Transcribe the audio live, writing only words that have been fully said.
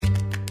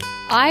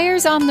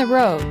Eyres on the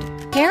Road,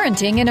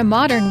 Parenting in a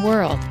Modern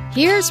World.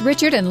 Here's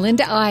Richard and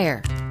Linda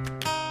Eyre.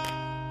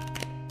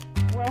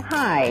 Well,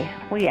 hi.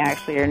 We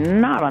actually are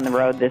not on the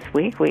road this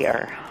week. We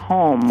are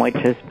home, which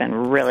has been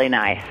really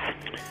nice.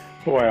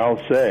 Boy,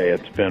 I'll say,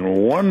 it's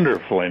been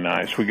wonderfully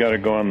nice. We got to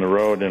go on the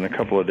road in a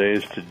couple of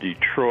days to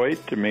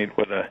Detroit to meet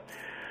with a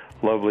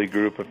lovely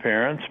group of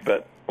parents,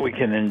 but we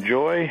can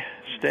enjoy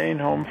staying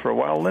home for a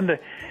while. Linda,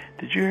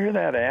 did you hear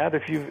that ad?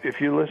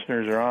 If you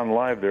listeners are on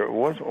live, there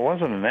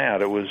wasn't an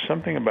ad. It was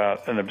something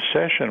about an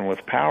obsession with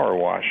power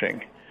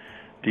washing.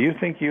 Do you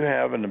think you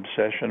have an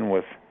obsession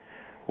with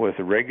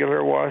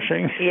regular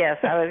washing? Yes,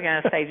 I was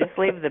going to say, just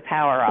leave the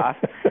power off,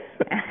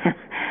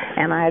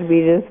 and I'd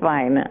be just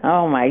fine.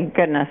 Oh, my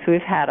goodness.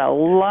 We've had a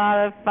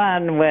lot of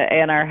fun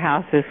in our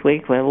house this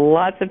week with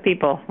lots of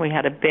people. We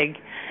had a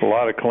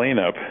lot of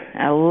cleanup.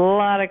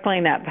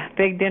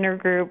 Big dinner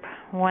group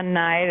one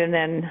night, and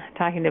then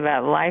talking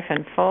about life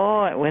in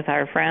full with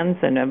our friends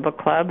and a book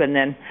club. And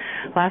then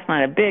last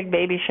night, a big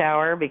baby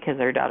shower because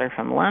our daughter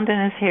from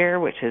London is here,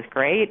 which is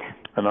great.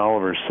 And all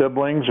of her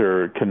siblings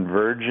are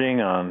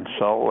converging on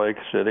Salt Lake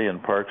City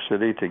and Park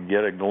City to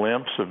get a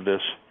glimpse of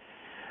this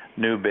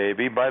new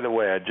baby. By the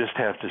way, I just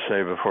have to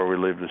say before we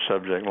leave the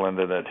subject,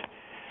 Linda, that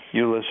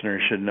you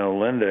listeners should know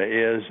Linda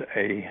is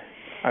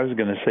I was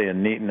going to say a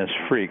neatness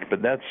freak,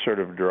 but that's sort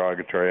of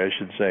derogatory. I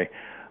should say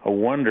a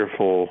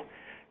wonderful,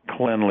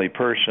 cleanly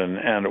person,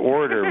 and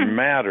order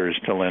matters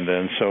to Linda.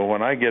 And so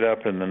when I get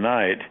up in the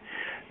night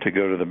to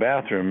go to the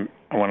bathroom,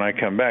 when I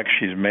come back,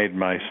 she's made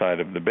my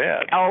side of the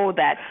bed. Oh,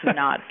 that's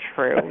not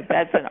true.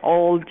 That's an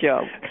old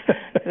joke.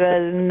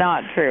 That is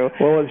not true.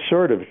 Well, it's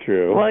sort of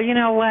true. Well, you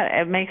know what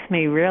it makes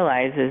me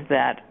realize is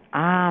that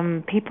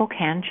people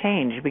can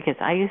change, because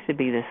I used to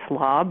be the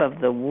slob of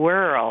the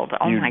world.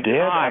 Oh, my did?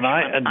 gosh.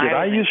 And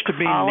I used to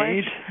be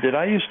college, neat? Did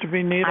I used to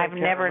be neat? I've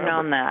never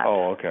known that.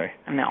 Oh, okay.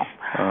 No.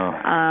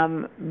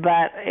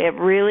 But it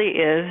really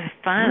is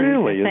fun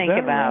to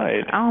think about.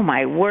 Right? Oh,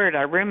 my word.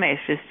 Our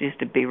roommates just used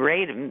to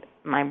berate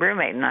my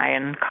roommate and I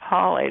in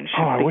college.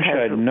 Oh, I wish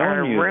I'd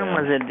known you. Our room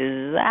was a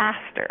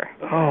disaster.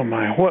 Oh,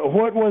 my.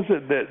 What was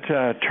it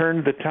that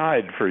turned the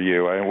tide for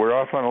you? We're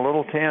off on a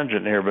little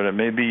tangent here, but it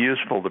may be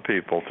useful to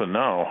people to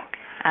know.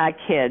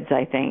 Kids,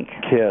 I think.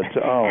 Kids,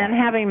 oh. And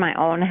having my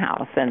own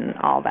house and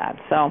all that.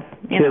 So,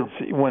 you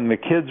know. When the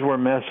kids were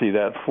messy,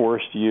 that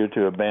forced you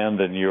to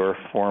abandon your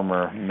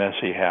former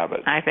messy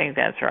habits. I think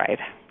that's right.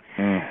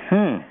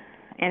 Mm-hmm.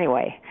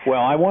 Anyway.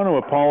 Well, I want to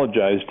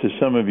apologize to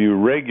some of you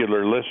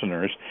regular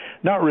listeners.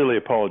 Not really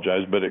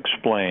apologize, but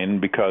explain,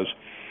 because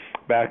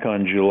back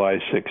on July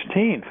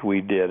 16th,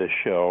 we did a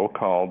show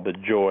called The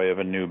Joy of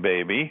a New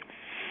Baby.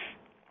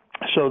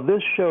 So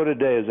this show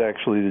today is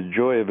actually The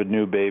Joy of a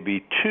New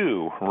Baby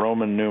 2,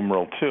 Roman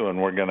numeral 2,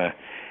 and we're going to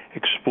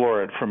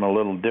explore it from a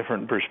little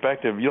different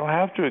perspective. You'll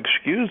have to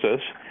excuse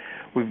us.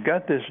 We've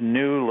got this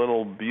new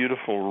little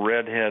beautiful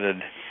red-headed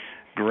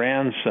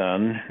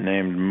grandson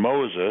named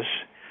Moses,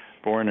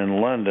 born in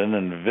London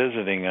and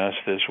visiting us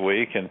this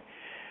week, and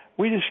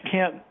we just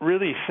can't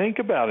really think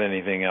about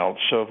anything else.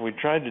 So if we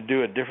tried to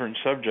do a different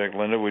subject,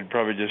 Linda, we'd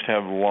probably just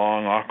have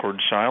long, awkward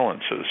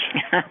silences.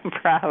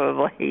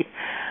 Probably.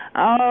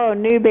 Oh,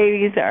 new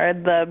babies are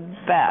the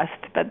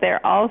best, but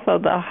they're also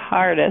the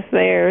hardest.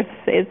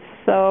 It's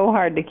so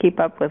hard to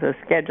keep up with a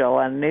schedule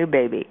on a new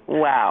baby.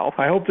 Wow.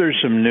 I hope there's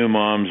some new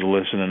moms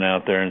listening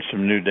out there and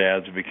some new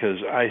dads, because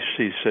I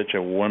see such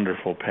a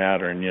wonderful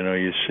pattern. You know,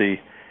 you see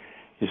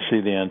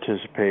the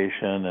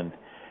anticipation, and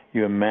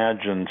you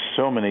imagine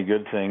so many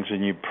good things,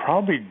 and you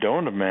probably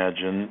don't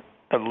imagine,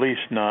 at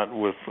least not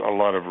with a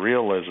lot of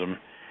realism,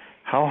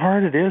 how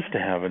hard it is to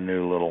have a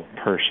new little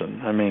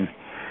person. I mean,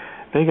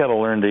 they got to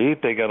learn to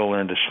eat, they got to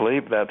learn to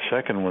sleep. That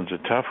second one's a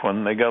tough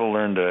one. They got to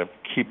learn to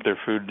keep their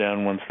food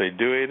down once they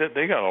do eat it.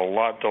 They got a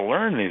lot to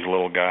learn, these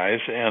little guys,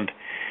 and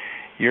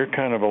you're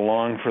kind of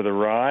along for the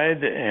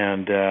ride.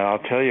 And I'll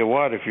tell you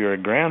what, if you're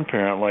a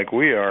grandparent like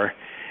we are,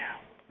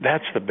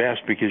 that's the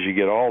best, because you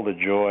get all the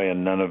joy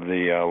and none of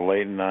the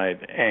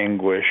late-night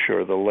anguish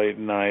or the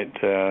late-night,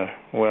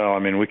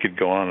 we could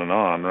go on and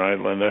on, right,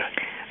 Linda?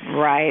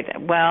 Right.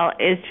 Well,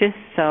 it's just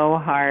so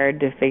hard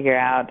to figure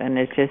out, and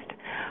it's just,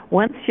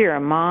 once you're a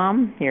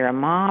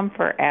mom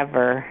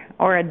forever,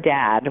 or a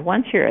dad.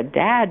 Once you're a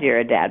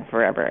dad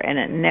forever, and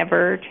it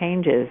never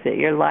changes.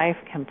 Your life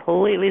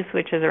completely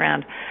switches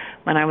around.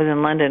 When I was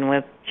in London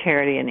with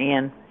Charity and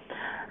Ian,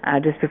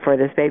 just before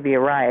this baby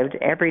arrived,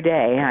 every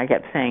day I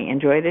kept saying,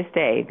 enjoy this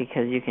day,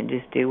 because you can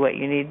just do what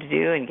you need to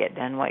do and get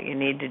done what you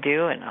need to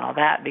do and all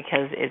that,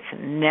 because it's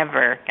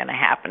never going to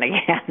happen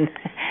again.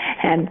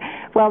 And,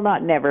 well,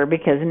 not never,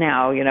 because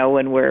now, you know,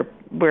 when we're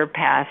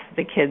past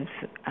the kids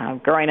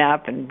growing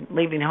up and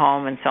leaving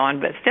home and so on,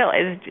 but still,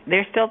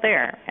 they're still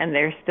there, and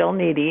they're still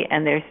needy,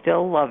 and they're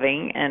still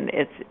loving, and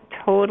it's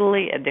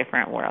totally a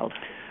different world.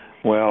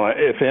 Well,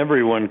 if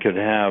everyone could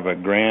have a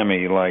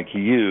Grammy like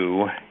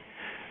you,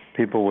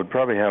 people would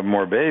probably have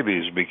more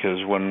babies,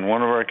 because when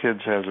one of our kids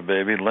has a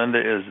baby, Linda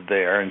is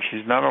there, and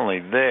she's not only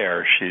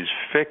there, she's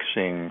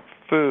fixing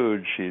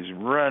food, she's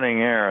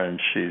running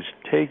errands, she's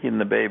taking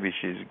the baby,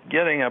 she's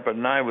getting up at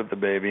night with the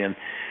baby, and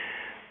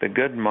the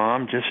good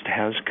mom just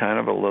has kind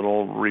of a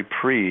little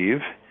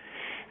reprieve.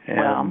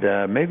 And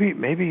maybe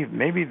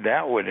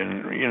that would,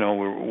 and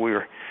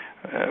we're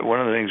one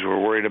of the things we're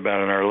worried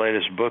about in our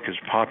latest book is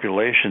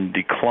population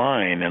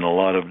decline in a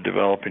lot of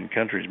developing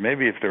countries.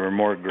 Maybe if there were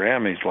more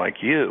Grammys like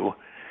you,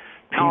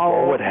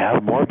 people would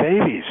have more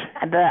babies.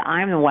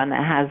 I'm the one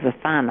that has the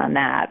fun on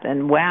that.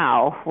 And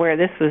wow, where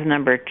this was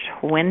number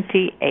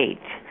 28.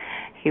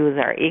 He was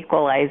our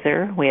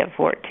equalizer. We have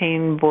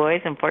 14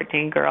 boys and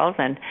 14 girls,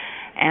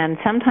 and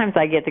sometimes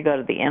I get to go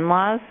to the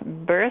in-laws'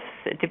 births,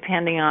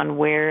 depending on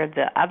where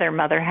the other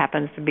mother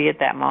happens to be at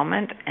that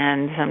moment,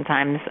 and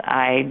sometimes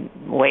I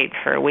wait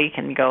for a week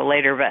and go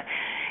later, but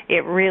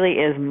it really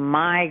is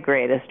my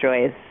greatest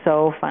joy. It's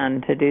so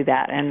fun to do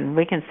that, and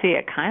we can see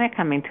it kind of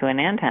coming to an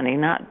end, honey.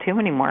 Not too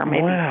many more,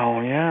 maybe.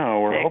 Well, yeah,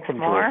 we're hoping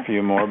more. For a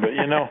few more, but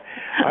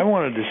I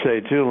wanted to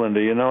say too, Linda,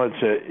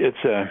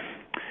 it's a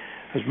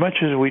as much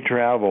as we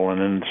travel and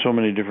in so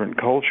many different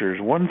cultures,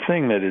 one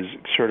thing that is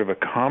sort of a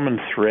common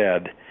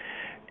thread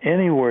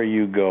anywhere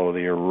you go,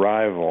 the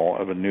arrival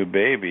of a new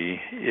baby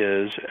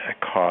is a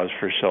cause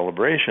for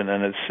celebration,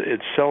 and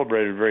it's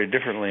celebrated very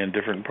differently in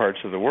different parts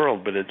of the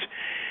world, but it's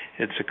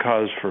a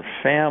cause for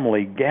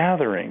family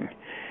gathering.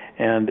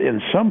 And in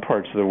some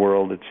parts of the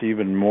world, it's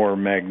even more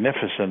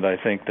magnificent, I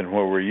think, than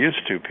what we're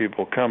used to.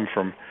 People come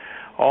from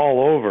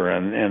all over,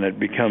 and it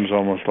becomes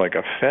almost like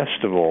a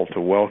festival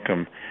to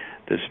welcome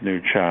this new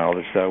child.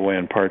 It's that way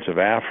in parts of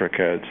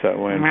Africa. It's that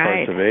way in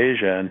parts of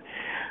Asia.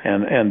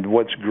 And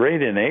what's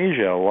great in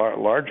Asia,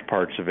 large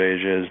parts of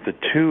Asia, is the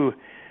two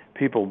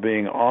people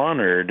being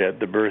honored at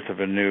the birth of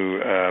a new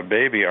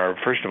baby are,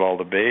 first of all,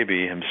 the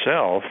baby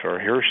himself or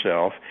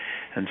herself,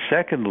 and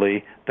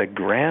secondly, the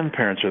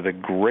grandparents or the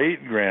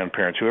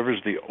great-grandparents,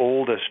 whoever's the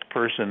oldest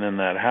person in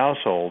that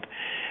household.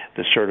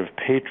 The sort of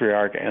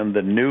patriarch and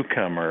the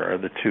newcomer are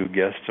the two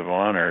guests of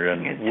honor,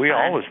 and we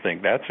always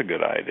think that's a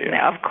good idea.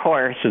 Yeah, of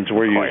course. Since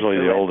we're usually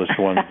the oldest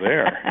ones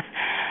there.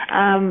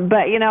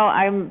 But,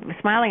 I'm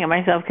smiling at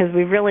myself because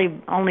we've really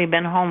only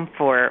been home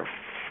for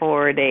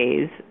 4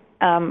 days.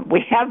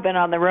 We have been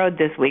on the road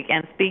this week,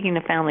 and speaking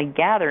of family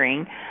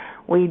gathering,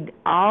 not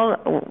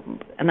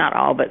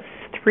all, but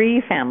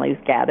 3 families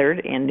gathered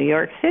in New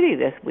York City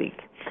this week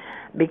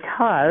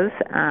because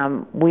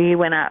we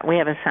went out. We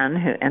have a son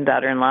and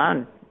daughter-in-law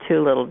and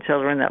 2 little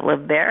children that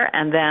live there,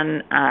 and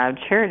then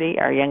Charity,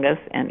 our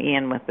youngest, and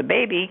Ian with the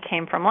baby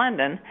came from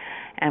London,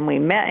 and we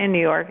met in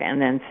New York,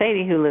 and then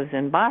Sadie, who lives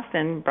in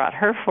Boston, brought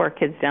her 4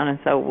 kids down, and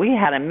so we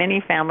had a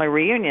mini family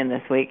reunion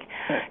this week,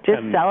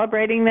 just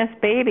celebrating this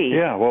baby.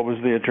 Yeah, what was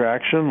the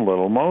attraction?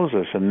 Little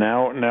Moses, and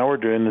now we're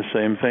doing the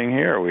same thing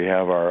here. We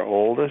have our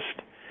oldest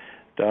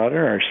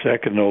daughter, our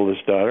second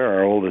oldest daughter,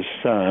 our oldest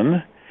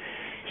son,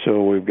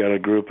 so we've got a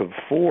group of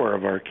 4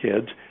 of our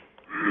kids.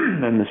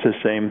 And it's the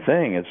same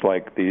thing. It's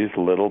like these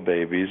little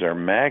babies are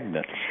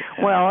magnets.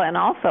 Well, and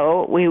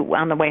also,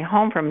 on the way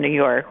home from New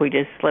York, we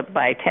just slipped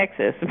by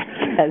Texas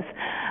because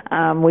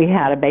we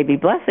had a baby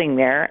blessing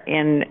there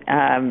in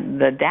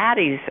the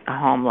daddy's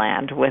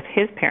homeland with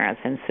his parents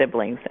and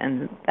siblings,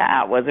 and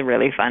that was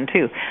really fun,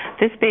 too.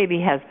 This baby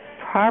has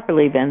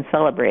properly been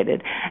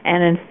celebrated.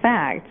 And in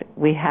fact,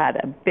 we had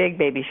a big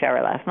baby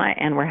shower last night,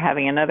 and we're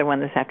having another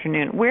one this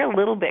afternoon. We're a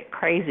little bit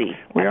crazy.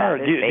 We are.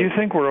 Do you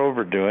think we're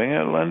overdoing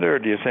it, Linda, or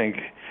do you think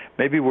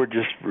maybe we're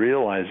just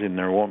realizing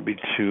there won't be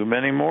too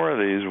many more of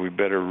these? We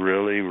better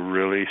really,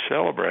 really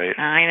celebrate.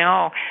 I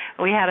know.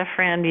 We had a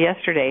friend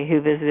yesterday who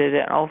visited,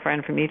 an old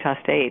friend from Utah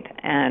State,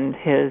 and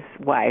his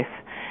wife.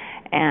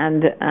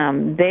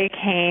 And they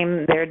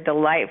came, they're a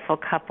delightful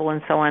couple and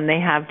so on.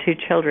 They have 2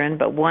 children,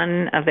 but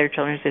one of their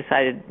children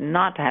decided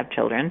not to have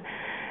children,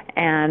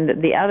 and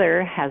the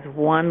other has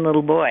 1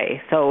 little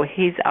boy. So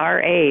he's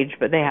our age,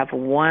 but they have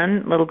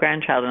 1 little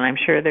grandchild, and I'm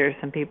sure there's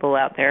some people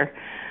out there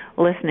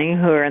listening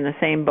who are in the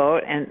same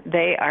boat, and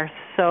they are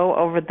so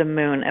over the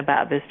moon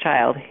about this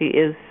child. He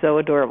is so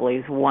adorable.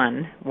 He's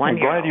one I'm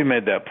year glad old. you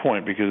made that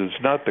point, because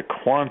it's not the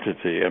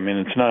quantity. I mean,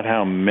 it's not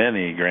how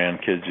many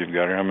grandkids you've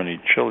got or how many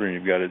children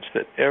you've got. It's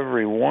that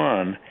every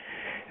one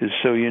is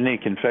so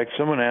unique. In fact,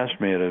 someone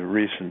asked me at a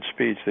recent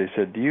speech, they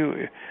said,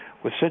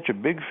 with such a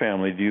big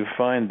family, do you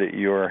find that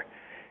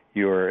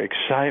your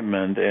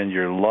excitement and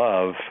your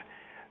love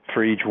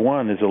for each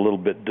one is a little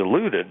bit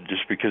diluted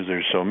just because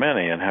there's so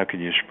many, and how can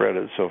you spread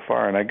it so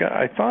far? And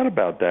I thought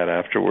about that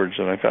afterwards,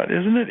 and I thought,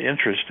 isn't it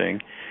interesting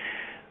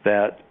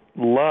that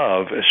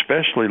love,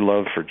 especially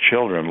love for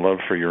children, love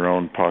for your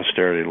own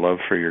posterity, love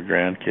for your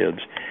grandkids,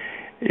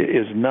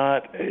 is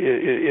not,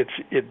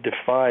 it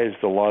defies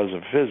the laws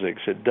of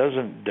physics. It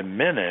doesn't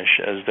diminish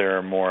as there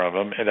are more of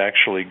them. It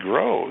actually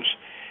grows.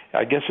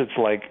 I guess it's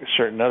like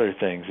certain other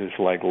things. It's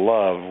like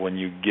love. When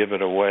you give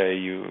it away,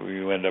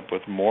 you end up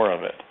with more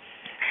of it.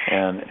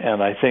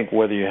 And I think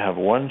whether you have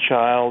 1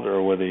 child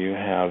or whether you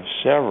have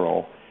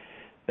several,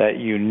 that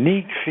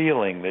unique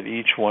feeling that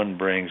each one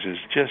brings is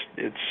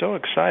it's so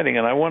exciting.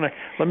 And I want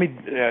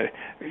to,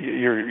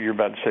 you're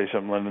about to say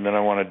something, Linda, and then I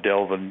want to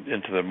delve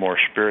into the more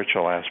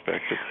spiritual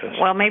aspect of this.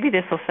 Well, maybe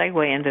this will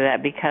segue into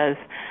that because,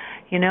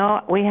 we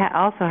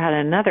also had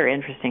another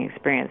interesting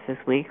experience this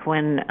week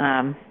when,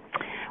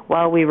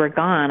 while we were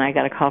gone, I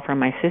got a call from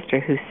my sister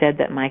who said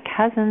that my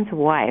cousin's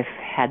wife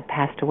had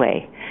passed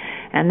away.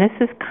 And this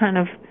is kind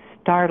of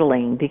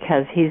startling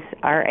because he's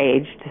our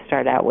age to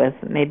start out with,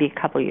 maybe a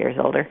couple years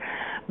older.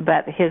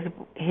 But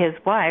his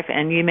wife,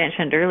 and you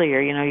mentioned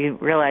earlier, you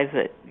realize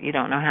that you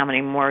don't know how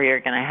many more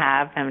you're going to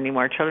have, how many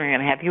more children you're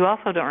going to have. You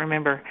also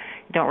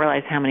don't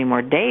realize how many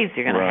more days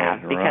you're going to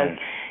have because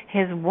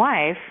his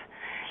wife,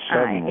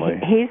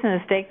 he's in the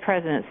stake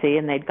presidency,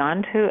 and they'd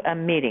gone to a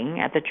meeting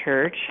at the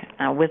church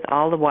with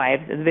all the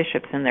wives, the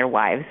bishops and their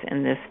wives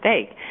in this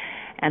stake.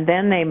 And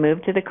then they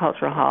moved to the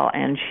cultural hall,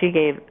 and she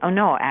gave,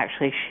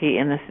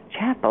 in this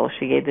chapel,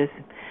 she gave this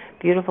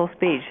beautiful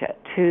speech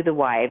to the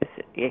wives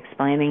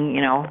explaining,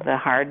 the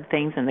hard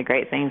things and the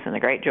great things and the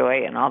great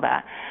joy and all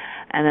that.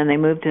 And then they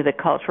moved to the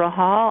cultural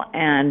hall,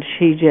 and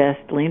she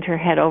just leaned her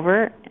head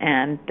over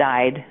and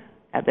died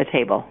at the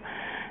table.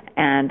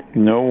 And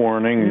no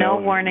warning, no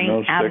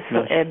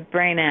sickness.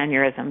 Brain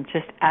aneurysm,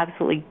 just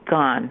absolutely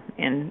gone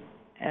in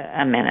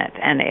a minute.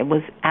 And it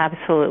was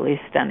absolutely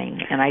stunning.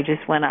 And I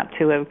just went up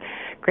to a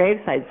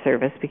graveside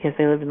service because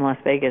they lived in Las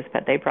Vegas,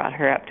 but they brought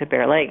her up to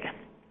Bear Lake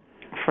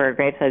for a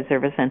graveside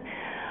service. And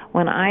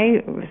when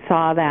I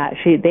saw that,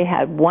 they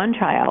had one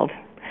child,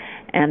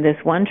 and this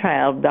one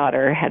child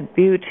daughter had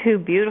two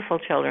beautiful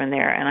children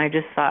there, and I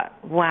just thought,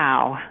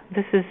 wow,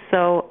 this is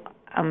so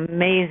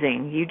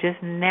amazing. You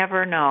just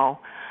never know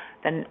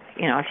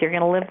if you're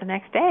going to live the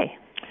next day.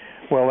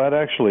 Well, that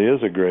actually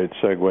is a great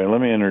segue. Let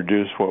me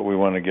introduce what we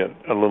want to get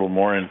a little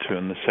more into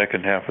in the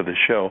second half of the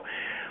show.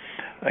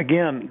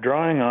 Again,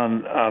 drawing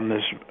on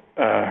this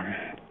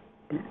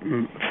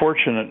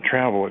fortunate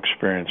travel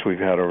experience we've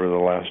had over the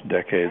last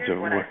decades of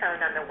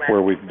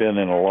where we've been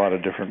in a lot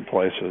of different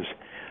places.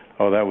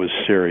 Oh, that was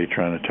Siri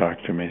trying to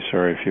talk to me.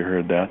 Sorry if you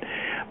heard that.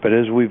 But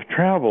as we've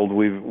traveled,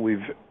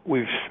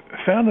 we've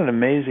found an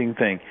amazing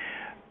thing.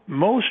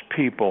 Most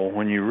people,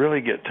 when you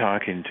really get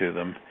talking to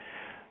them,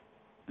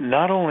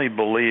 not only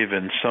believe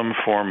in some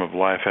form of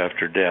life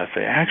after death,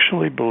 they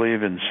actually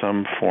believe in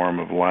some form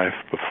of life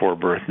before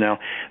birth. Now,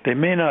 they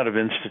may not have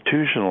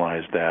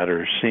institutionalized that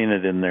or seen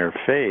it in their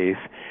faith,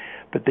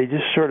 but they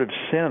just sort of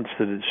sense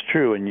that it's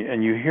true. And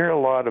you hear a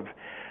lot of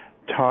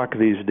talk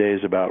these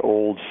days about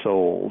old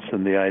souls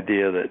and the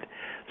idea that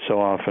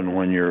so often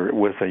when you're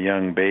with a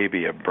young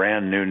baby, a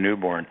brand new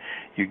newborn,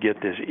 you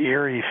get this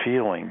eerie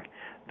feeling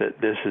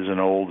that this is an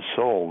old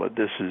soul, that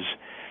this is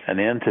an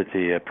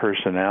entity, a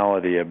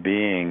personality, a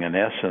being, an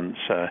essence,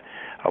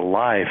 a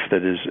life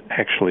that is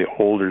actually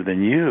older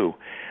than you,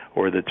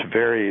 or that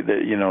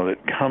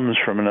comes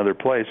from another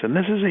place. And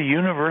this is a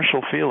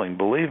universal feeling,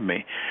 believe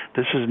me.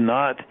 This is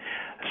not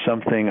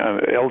something,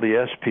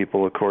 LDS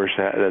people, of course,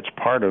 that's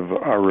part of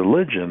our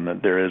religion,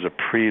 that there is a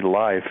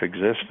pre-life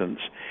existence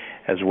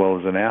as well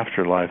as an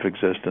afterlife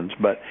existence.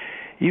 But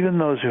even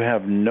those who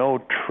have no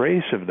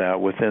trace of that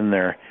within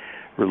their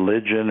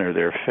religion or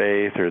their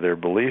faith or their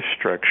belief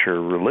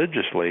structure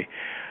religiously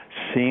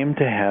seem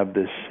to have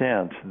this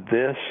sense,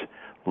 this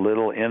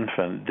little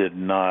infant did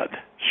not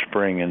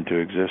spring into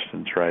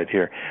existence right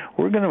here.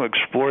 We're going to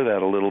explore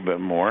that a little bit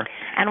more.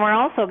 And we're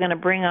also going to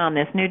bring on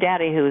this new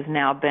daddy who's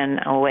now been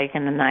awake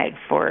in the night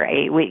for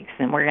 8 weeks,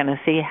 and we're going to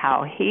see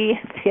how he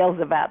feels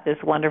about this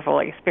wonderful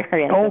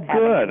experience. Oh,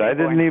 good. I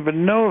didn't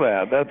even know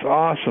that. That's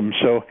awesome.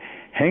 So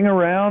hang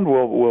around.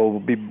 We'll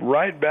be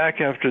right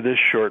back after this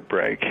short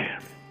break.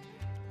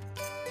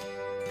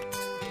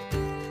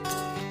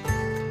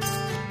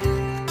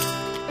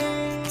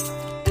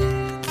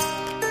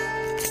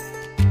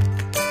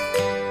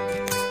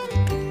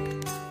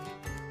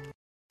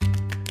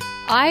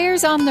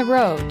 Eyre's on the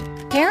Road,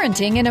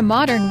 Parenting in a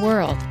Modern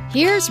World.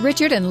 Here's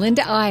Richard and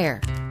Linda Eyre.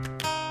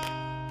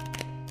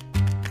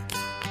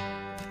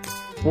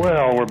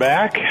 Well, we're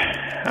back.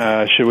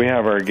 Should we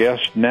have our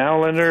guest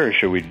now, Linda, or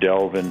should we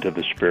delve into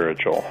the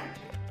spiritual?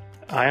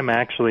 I'm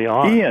actually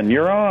on. Ian,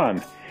 you're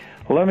on.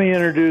 Let me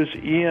introduce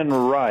Ian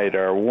Wright,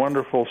 our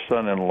wonderful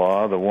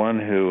son-in-law, the one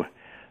who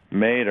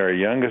made our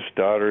youngest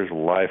daughter's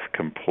life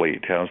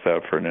complete. How's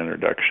that for an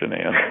introduction,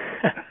 Ian?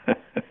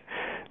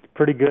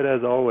 Pretty good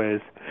as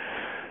always.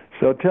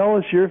 So tell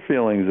us your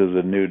feelings as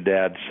a new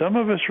dad. Some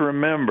of us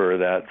remember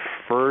that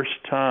first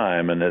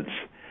time, and it's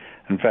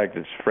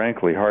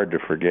frankly hard to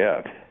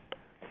forget.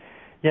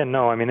 Yeah,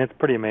 no, I mean, it's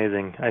pretty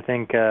amazing. I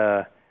think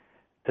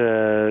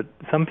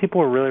some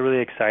people are really,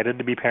 really excited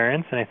to be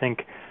parents, and I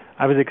think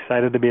I was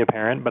excited to be a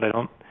parent, but I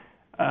don't,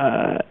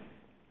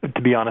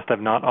 to be honest,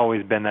 I've not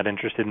always been that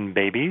interested in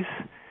babies.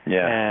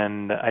 Yeah.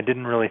 And I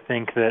didn't really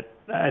think that,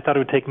 I thought it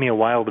would take me a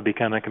while to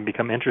become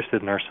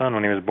interested in our son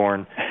when he was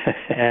born.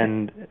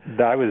 And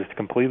I was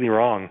completely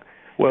wrong.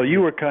 Well,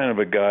 you were kind of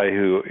a guy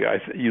who,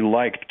 you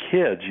liked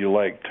kids, you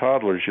liked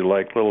toddlers, you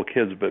liked little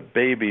kids, but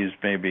babies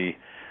maybe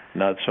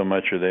not so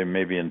much or they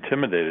maybe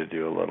intimidated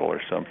you a little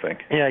or something.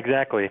 Yeah,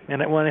 exactly.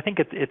 And I think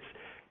it's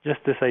just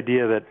this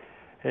idea that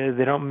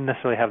they don't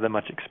necessarily have that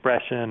much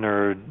expression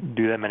or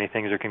do that many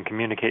things or can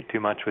communicate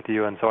too much with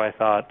you. And so I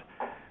thought,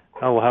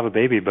 oh, we'll have a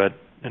baby, but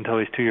until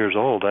he's 2 years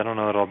old, I don't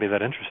know that I'll be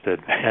that interested.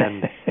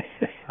 And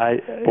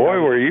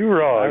were you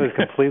wrong? I was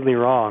completely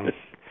wrong.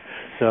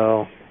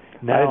 So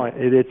now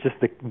it's just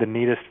the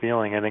neatest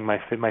feeling. I think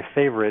my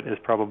favorite is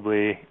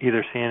probably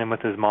either seeing him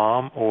with his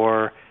mom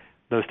or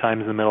those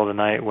times in the middle of the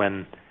night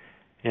when,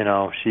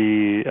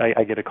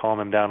 I get to calm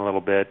him down a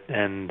little bit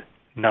and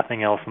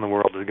nothing else in the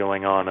world is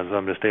going on as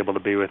I'm just able to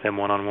be with him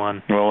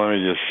one-on-one. Well, let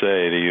me just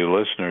say to you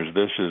listeners,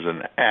 this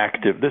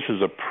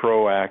is a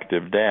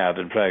proactive dad.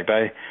 In fact,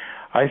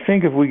 I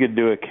think if we could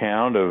do a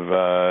count of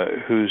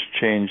who's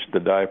changed the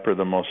diaper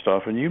the most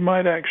often, you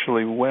might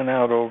actually win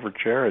out over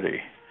Charity.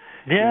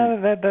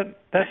 Yeah,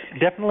 that's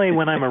definitely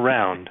when I'm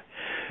around.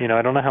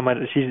 I don't know how much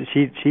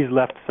she's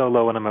left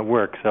solo when I'm at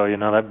work, so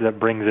that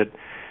brings it.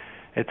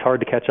 It's hard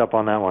to catch up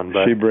on that one,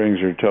 but she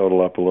brings her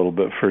total up a little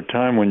bit. For a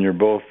time when you're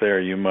both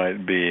there, you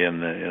might be in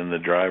the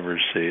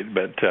driver's seat.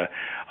 But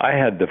I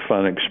had the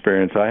fun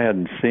experience. I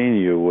hadn't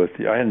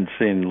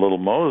seen little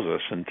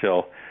Moses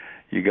until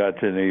you got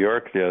to New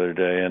York the other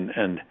day,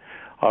 and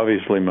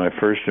obviously my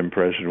first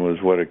impression was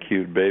what a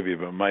cute baby.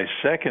 But my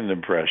second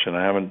impression,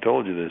 I haven't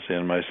told you this,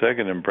 Ian. My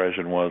second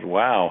impression was,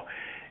 wow,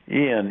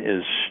 Ian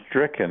is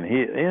stricken.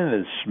 Ian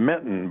is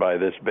smitten by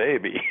this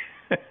baby.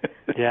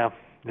 Yeah,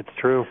 it's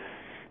true.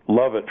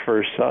 Love at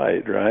first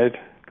sight, right?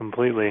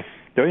 Completely.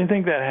 Don't you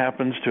think that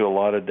happens to a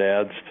lot of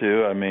dads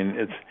too? I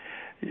mean,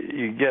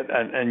 you get,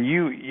 and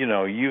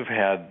you've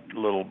had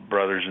little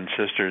brothers and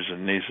sisters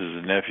and nieces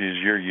and nephews.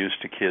 You're used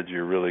to kids.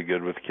 You're really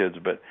good with kids.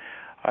 But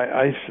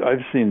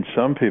I've seen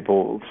some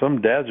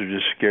dads are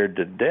just scared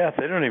to death.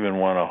 They don't even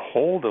want to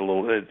hold a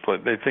little. It's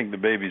like they think the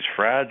baby's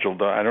fragile.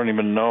 I don't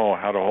even know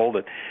how to hold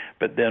it.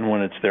 But then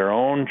when it's their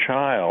own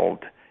child,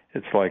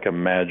 it's like a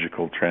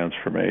magical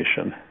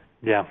transformation.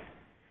 Yeah.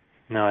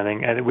 No, I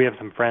think we have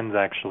some friends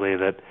actually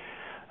that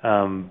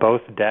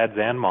both dads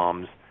and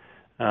moms,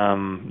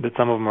 that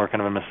some of them were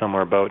kind of in a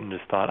similar boat and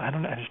just thought, I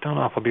just don't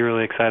know if I'll be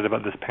really excited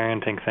about this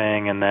parenting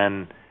thing. And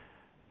then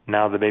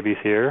now the baby's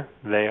here,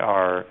 they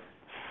are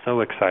so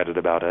excited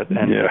about it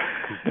and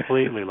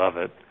completely love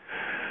it.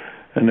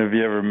 And have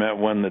you ever met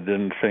one that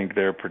didn't think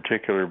their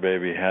particular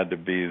baby had to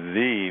be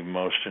the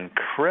most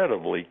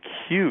incredibly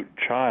cute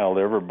child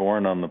ever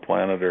born on the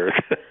planet Earth?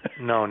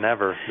 No,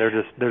 never. They're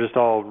just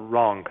all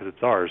wrong because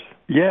it's ours.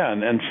 Yeah,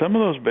 and some of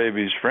those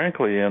babies,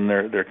 frankly, and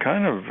they're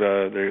kind of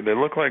they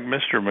look like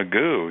Mr.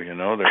 Magoo,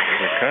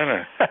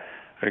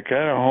 they're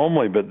kind of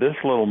homely. But this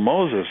little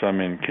Moses, I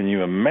mean, can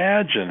you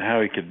imagine how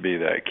he could be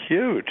that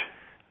cute?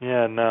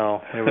 Yeah,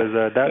 no, it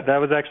was that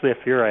was actually a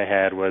fear I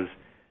had was.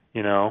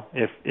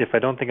 If I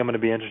don't think I'm going to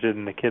be interested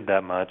in the kid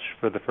that much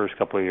for the first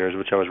couple of years,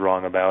 which I was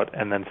wrong about,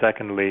 and then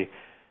secondly,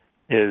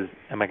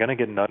 am I going to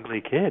get an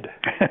ugly kid?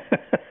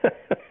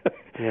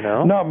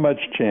 Not much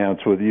chance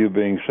with you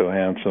being so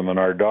handsome, and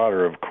our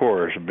daughter, of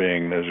course,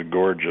 being this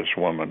gorgeous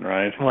woman,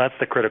 right? Well, that's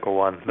the critical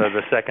one,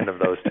 the second of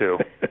those two.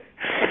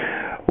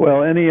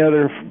 Well, any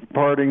other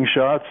parting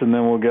shots, and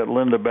then we'll get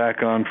Linda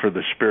back on for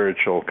the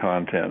spiritual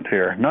content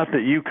here. Not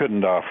that you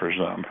couldn't offer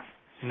some.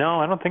 No,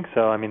 I don't think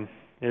so. I mean,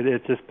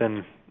 it's just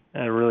been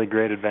a really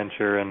great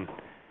adventure and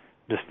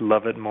just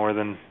love it more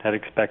than had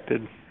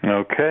expected.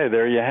 Okay,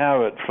 there you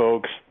have it,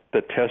 folks.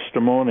 The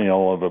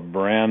testimonial of a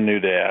brand new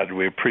dad.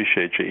 We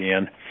appreciate you,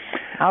 Ian.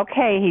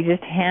 Okay,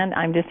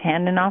 I'm just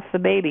handing off the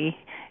baby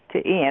to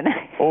Ian.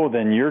 Oh,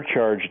 then you're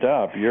charged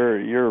up.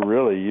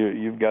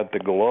 You've got the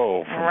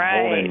glow from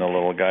holding the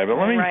little guy. But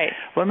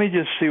let me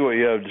just see what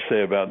you have to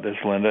say about this,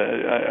 Linda.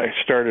 I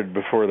started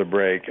before the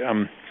break.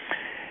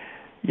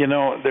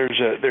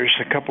 There's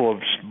a couple of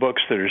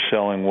books that are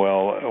selling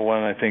well.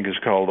 One I think is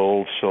called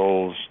Old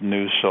Souls,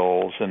 New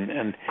Souls,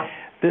 and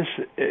this.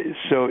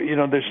 So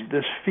there's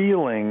this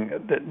feeling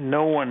that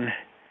no one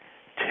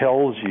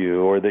tells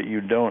you, or that you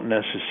don't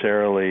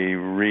necessarily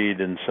read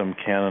in some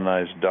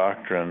canonized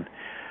doctrine.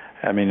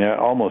 I mean,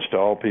 almost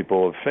all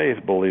people of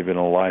faith believe in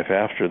a life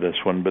after this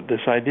one, but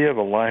this idea of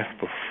a life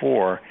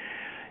before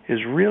is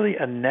really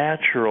a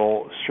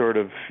natural sort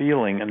of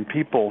feeling, and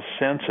people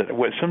sense it.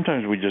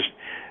 Sometimes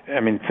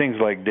things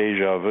like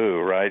deja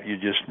vu, right? You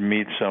just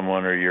meet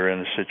someone or you're in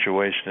a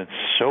situation, it's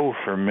so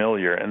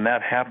familiar, and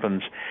that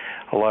happens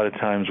a lot of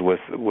times with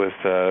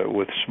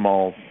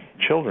small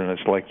children.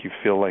 It's like you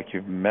feel like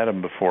you've met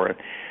them before.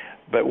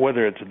 But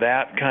whether it's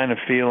that kind of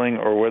feeling,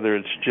 or whether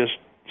it's just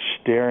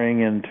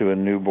staring into a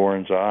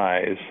newborn's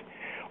eyes,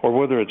 or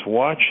whether it's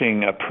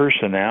watching a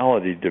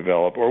personality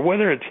develop, or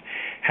whether it's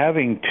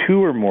having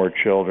two or more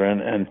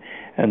children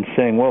and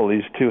saying, well,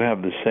 these two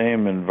have the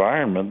same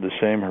environment, the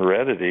same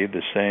heredity,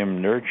 the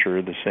same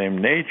nurture, the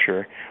same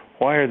nature,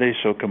 why are they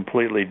so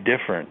completely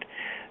different?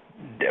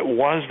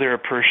 Was there a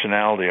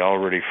personality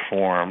already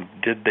formed?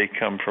 Did they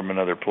come from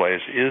another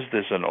place? Is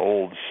this an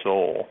old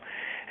soul?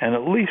 And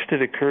at least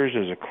it occurs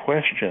as a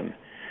question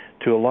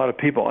to a lot of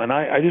people. And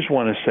I just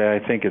want to say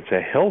I think it's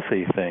a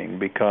healthy thing,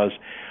 because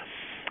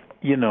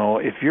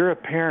if you're a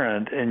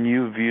parent and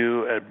you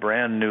view a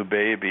brand new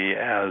baby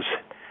as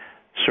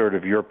sort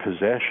of your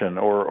possession,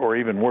 or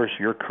even worse,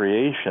 your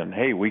creation.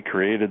 Hey, we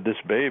created this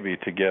baby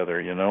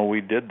together.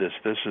 We did this.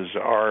 This is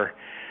our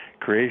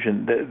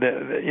creation.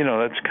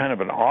 That's kind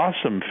of an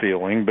awesome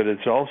feeling, but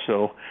it's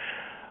also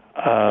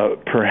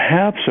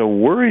perhaps a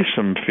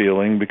worrisome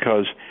feeling,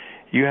 because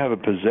you have a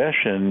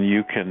possession,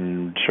 you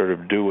can sort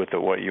of do with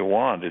it what you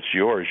want. It's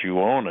yours. You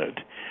own it.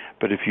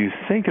 But if you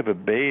think of a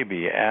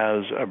baby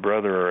as a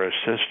brother or a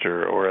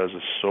sister, or as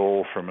a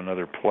soul from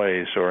another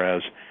place, or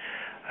as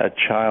a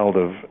child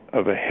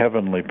of a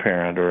heavenly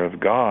parent or of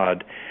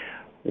God,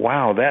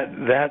 wow,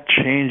 that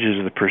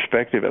changes the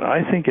perspective, and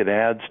I think it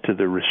adds to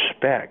the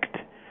respect.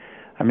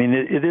 I mean,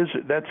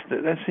 that's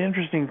the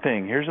interesting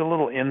thing. Here's a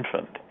little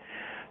infant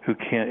who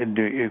can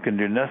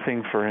do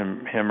nothing for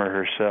him or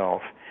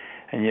herself,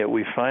 and yet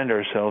we find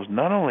ourselves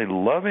not only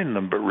loving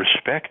them but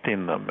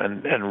respecting them,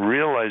 and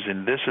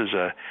realizing this is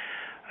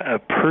a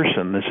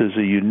person, this is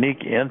a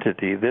unique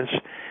entity,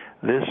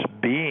 this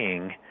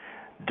being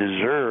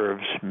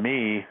deserves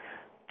me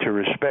to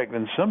respect.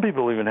 And some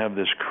people even have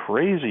this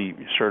crazy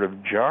sort of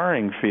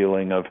jarring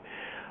feeling of,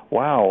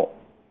 wow,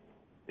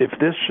 if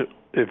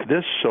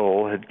this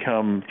soul had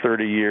come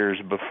 30 years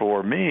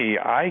before me,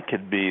 I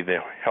could be the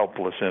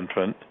helpless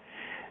infant,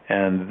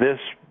 and this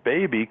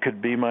baby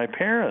could be my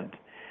parent.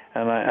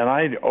 And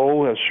I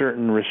owe a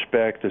certain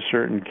respect, a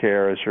certain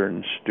care, a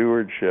certain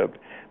stewardship,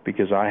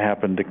 because I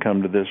happened to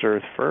come to this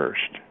earth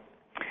first.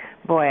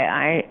 Boy,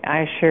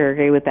 I sure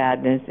agree with that.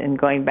 And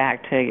going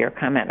back to your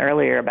comment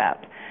earlier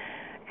about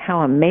how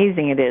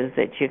amazing it is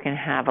that you can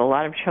have a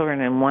lot of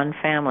children in one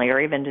family, or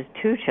even just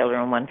two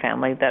children in one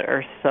family, that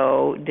are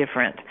so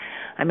different.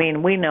 I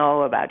mean, we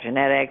know about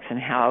genetics and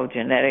how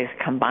genetics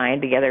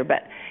combine together,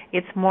 but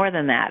it's more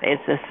than that.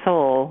 It's a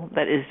soul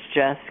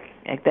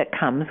that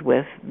comes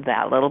with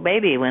that little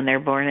baby when they're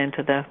born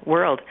into the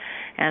world.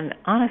 And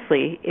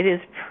honestly, it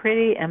is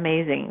pretty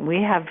amazing.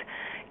 We have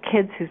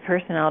kids whose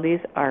personalities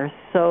are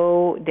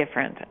so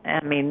different.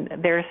 I mean,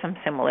 there are some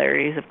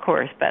similarities, of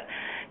course, but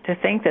to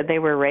think that they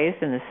were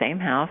raised in the same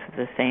house with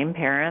the same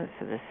parents,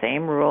 the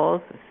same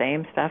rules, the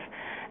same stuff,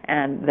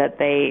 and that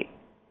they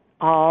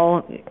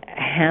all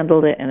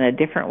handled it in a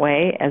different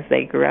way as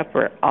they grew up,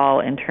 or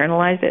all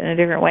internalized it in a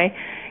different way,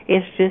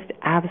 it's just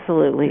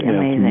absolutely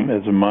amazing.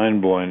 It's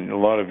mind-blowing. A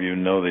lot of you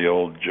know the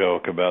old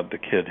joke about the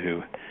kid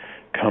who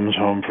comes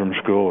home from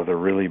school with a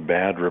really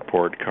bad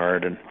report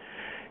card and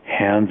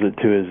hands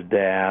it to his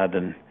dad,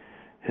 and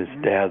his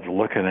dad's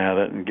looking at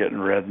it and getting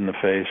red in the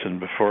face, and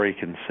before he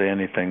can say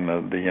anything,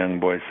 the young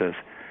boy says,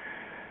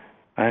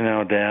 "I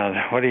know, Dad.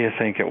 What do you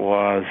think it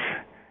was,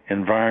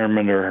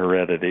 environment or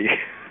heredity?"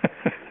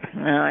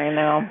 I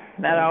know.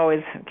 That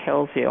always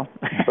kills you.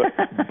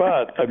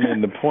 but, I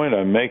mean, the point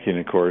I'm making,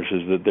 of course,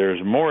 is that there's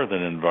more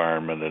than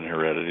environment and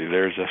heredity.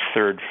 There's a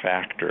third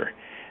factor,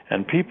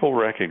 and people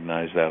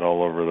recognize that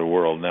all over the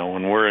world. Now,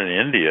 when we're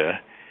in India,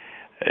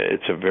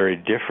 it's a very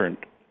different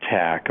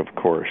tack, of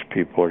course.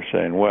 People are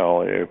saying,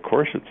 well, of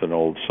course it's an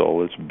old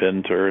soul. It's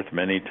been to Earth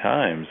many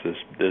times.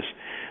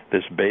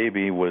 This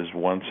baby was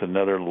once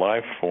another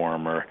life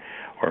form, or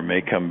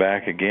may come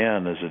back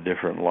again as a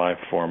different life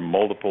form,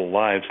 multiple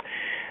lives.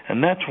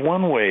 And that's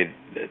one way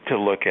to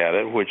look at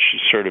it, which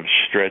sort of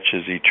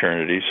stretches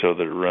eternity so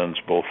that it runs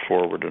both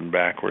forward and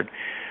backward.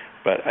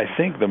 But I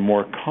think the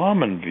more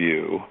common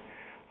view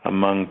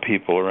among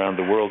people around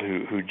the world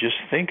who just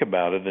think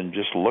about it and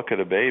just look at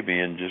a baby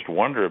and just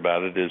wonder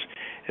about it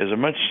is a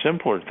much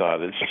simpler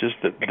thought. It's just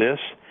that this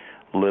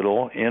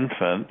little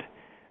infant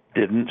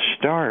didn't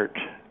start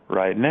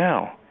right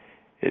now.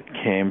 It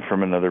came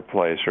from another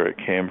place, or it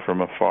came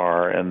from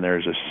afar, and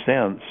there's a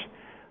sense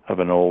of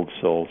an old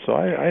soul. So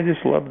I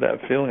just love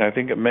that feeling. I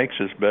think it makes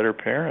us better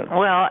parents.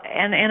 Well,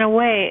 and in a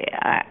way,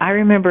 I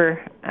remember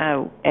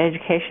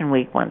Education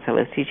Week once. I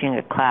was teaching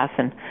a class,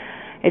 and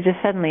it just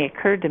suddenly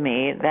occurred to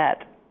me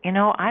that,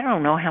 I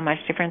don't know how much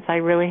difference I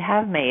really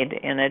have made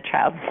in a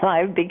child's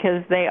life,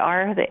 because they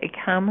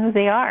come who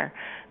they are.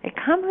 They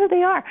come who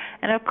they are.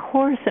 And of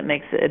course it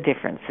makes a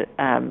difference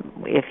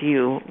if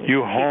you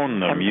hone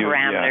them,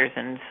 parameters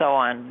and so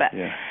on. But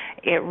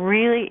it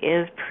really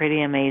is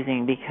pretty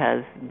amazing,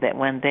 because that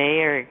when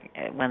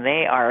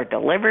they are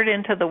delivered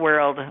into the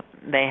world,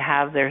 they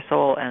have their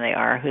soul and they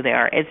are who they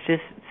are. It's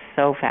just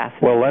so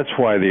fascinating. Well, that's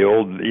why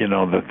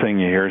the thing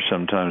you hear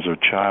sometimes of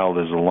child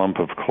is a lump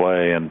of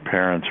clay and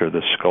parents are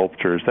the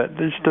sculptors. That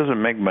just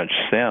doesn't make much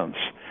sense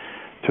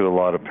to a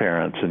lot of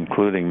parents,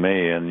 including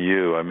me and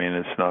you. I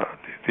mean,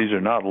 these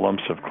are not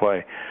lumps of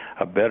clay.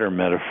 A better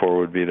metaphor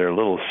would be they're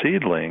little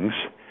seedlings.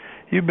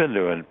 You've been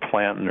to a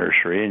plant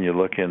nursery and you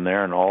look in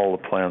there and all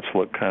the plants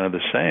look kind of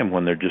the same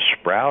when they're just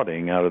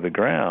sprouting out of the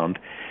ground.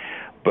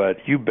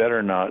 But you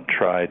better not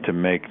try to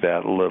make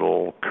that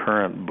little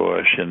currant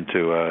bush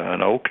into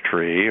an oak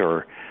tree,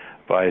 or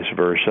vice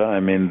versa. I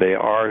mean, they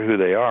are who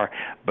they are.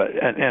 But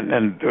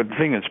and the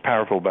thing that's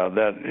powerful about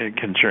that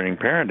concerning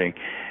parenting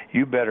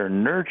you better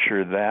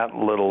nurture that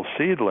little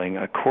seedling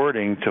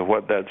according to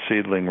what that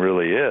seedling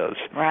really is.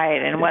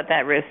 Right, and what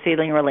that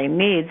seedling really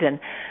needs.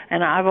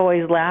 And I've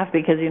always laughed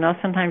because,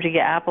 sometimes you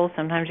get apples,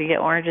 sometimes you get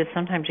oranges,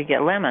 sometimes you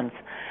get lemons.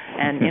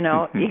 And,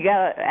 you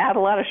got to add a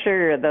lot of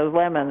sugar to those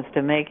lemons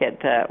to make it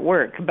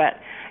work. But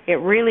it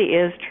really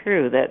is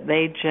true that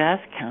they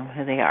just come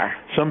who they are.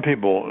 Some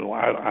people,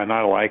 and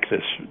I like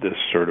this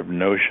sort of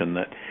notion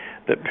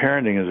that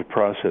parenting is a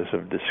process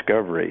of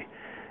discovery.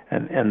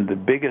 And the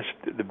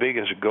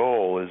biggest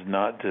goal is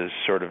not to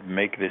sort of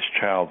make this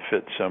child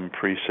fit some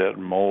preset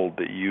mold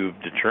that you've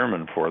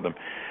determined for them.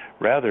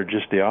 Rather,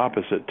 just the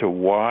opposite, to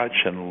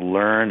watch and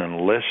learn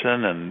and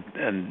listen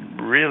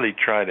and really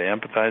try to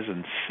empathize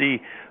and see,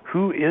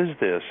 who is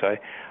this?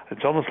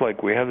 It's almost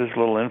like we have this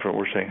little infant.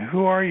 We're saying,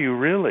 who are you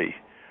really?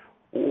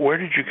 Where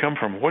did you come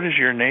from? What is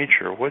your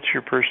nature? What's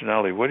your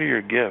personality? What are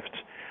your gifts?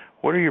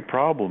 What are your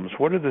problems?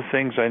 What are the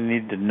things I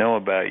need to know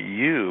about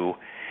you?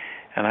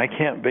 And I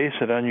can't base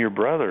it on your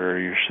brother or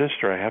your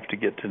sister. I have to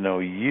get to know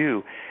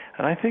you.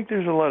 And I think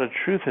there's a lot of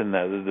truth in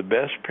that the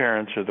best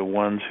parents are the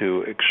ones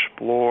who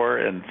explore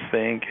and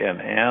think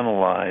and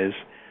analyze,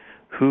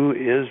 who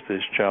is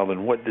this child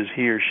and what does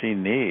he or she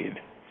need?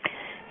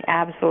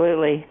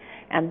 Absolutely.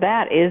 And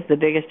that is the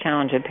biggest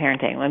challenge of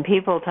parenting. When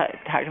people talk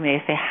to me,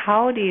 they say,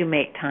 how do you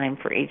make time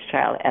for each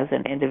child as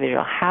an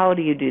individual? How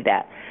do you do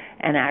that?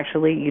 And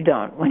actually, you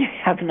don't. When you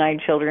have 9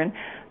 children,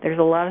 there's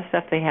a lot of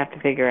stuff they have to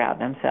figure out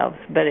themselves.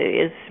 But it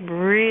is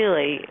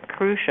really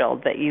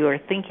crucial that you are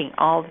thinking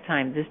all the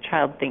time, this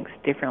child thinks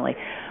differently.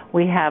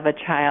 We have a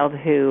child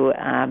who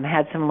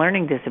had some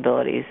learning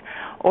disabilities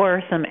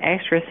or some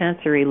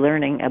extrasensory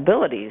learning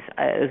abilities,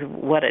 is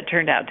what it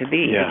turned out to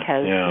be,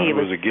 because he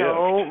was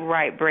so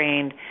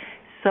right-brained,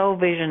 so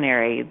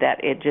visionary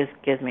that it just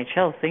gives me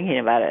chills thinking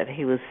about it.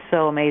 He was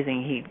so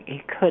amazing.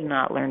 He could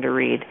not learn to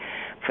read.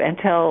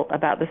 Until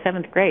about the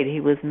 7th grade, he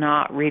was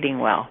not reading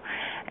well.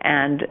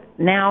 And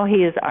now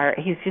he's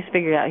just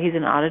figured out he's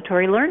an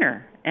auditory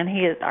learner, and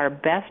he is our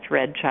best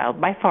read child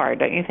by far,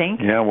 don't you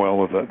think? Yeah,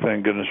 well,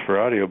 thank goodness for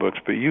audiobooks,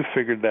 but you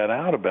figured that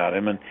out about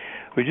him, and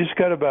we just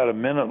got about a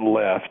minute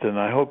left, and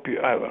I hope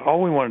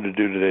all we wanted to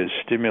do today is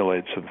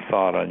stimulate some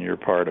thought on your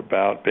part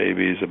about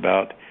babies,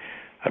 about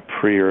a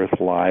pre-Earth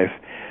life,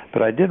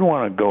 but I did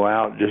want to go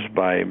out just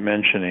by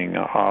mentioning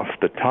off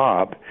the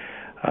top,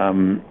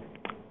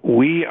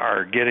 we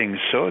are getting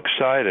so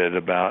excited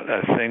about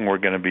a thing we're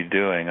going to be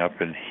doing up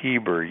in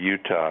Heber,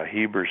 Utah,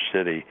 Heber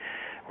City.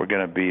 We're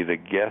going to be the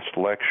guest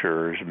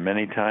lecturers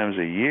many times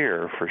a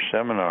year for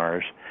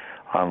seminars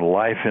on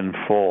life in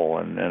full,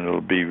 and it'll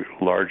be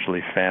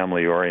largely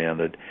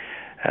family-oriented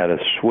at a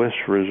Swiss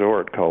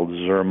resort called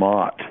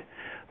Zermatt,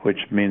 which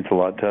means a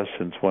lot to us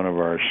since one of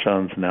our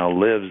sons now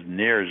lives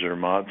near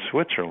Zermatt,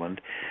 Switzerland.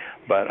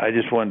 But I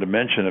just wanted to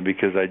mention it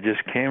because I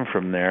just came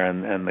from there,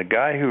 and the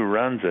guy who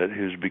runs it,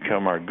 who's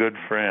become our good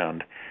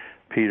friend,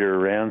 Peter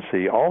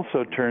Rancy,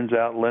 also turns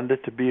out, Linda,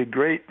 to be a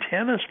great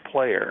tennis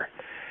player.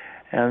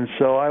 And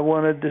so I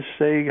wanted to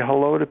say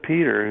hello to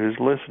Peter, who's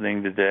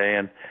listening today,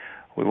 and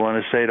we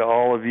want to say to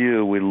all of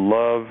you, we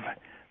love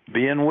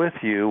being with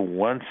you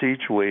once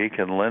each week.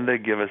 And Linda,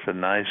 give us a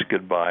nice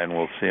goodbye, and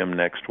we'll see him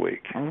next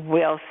week.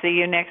 We'll see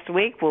you next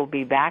week. We'll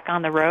be back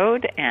on the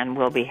road, and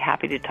we'll be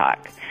happy to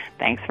talk.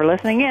 Thanks for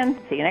listening in.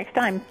 See you next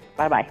time.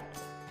 Bye-bye.